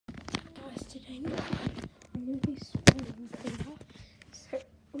I'm going to be spawning Peter. So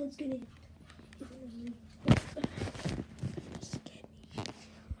let's get in. Scared me. Oh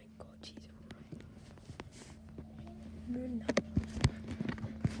my god, she's right. No.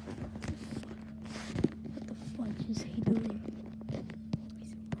 What the fudge is he doing?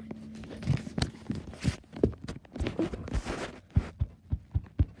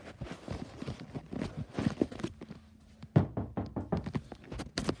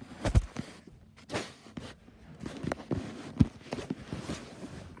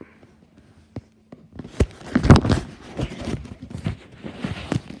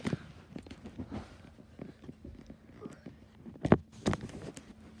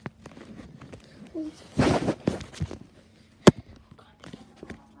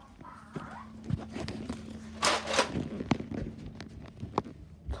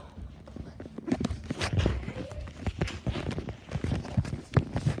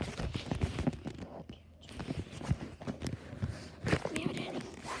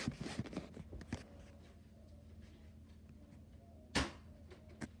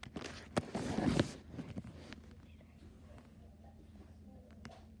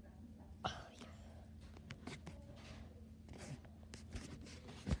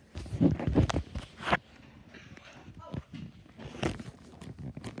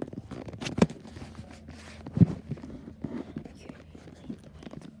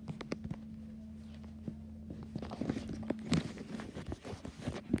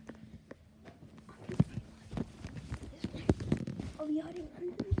 Are we hiding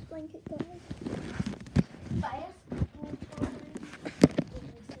under this blanket, guys?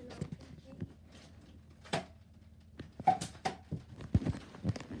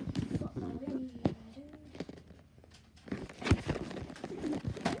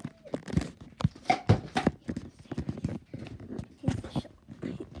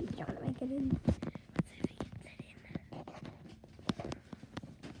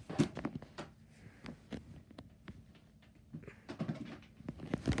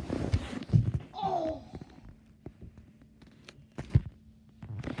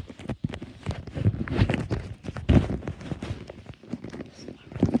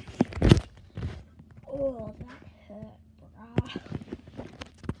 Oh, that hurt, brah.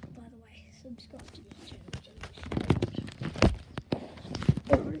 By the way, subscribe to this channel.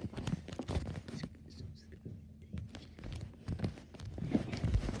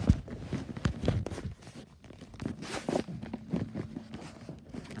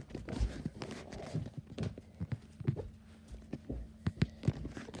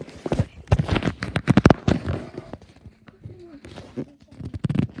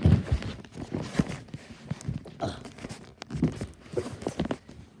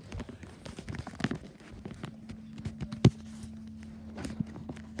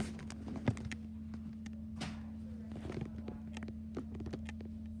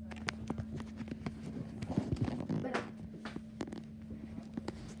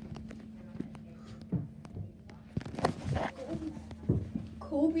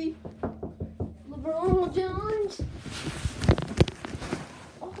 Kobe, LeBron James.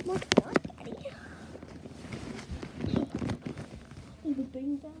 Oh my god, Daddy. Leave a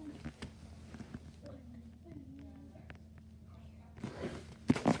bean bag.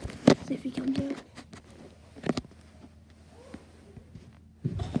 See if he comes out.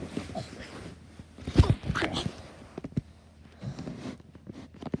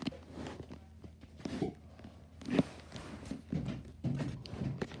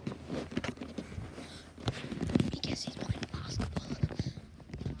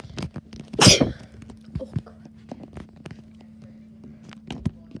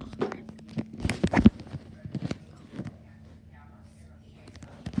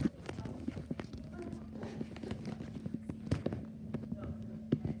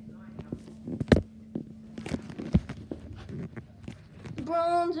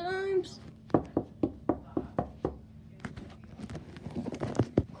 LeBron James.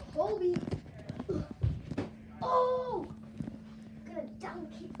 Kobe. Oh! Gonna dunk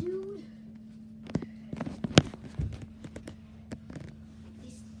it, dude.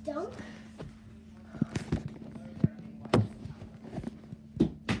 This dunk.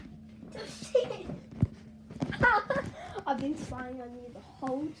 I've been spying on you the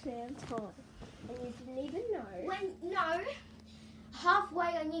whole damn time. And you didn't even know. No. Halfway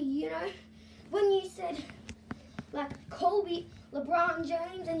I knew, you know, when you said like Kobe, LeBron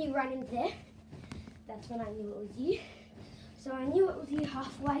James, and you ran in there, that's when I knew it was you. So I knew it was you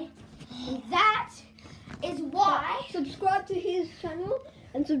halfway, and that is why. Subscribe to his channel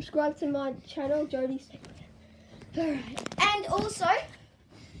and subscribe to my channel, Jodie's Secret. Alright. And also,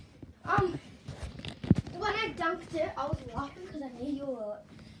 dunked it, I was laughing because I knew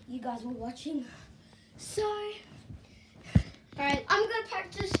you guys were watching. So, Alright, I'm gonna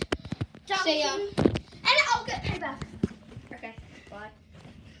practice dunking, see ya. and I'll get payback. Okay, bye.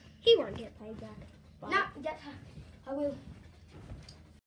 He won't get paid back. Bye. No, get her. I will.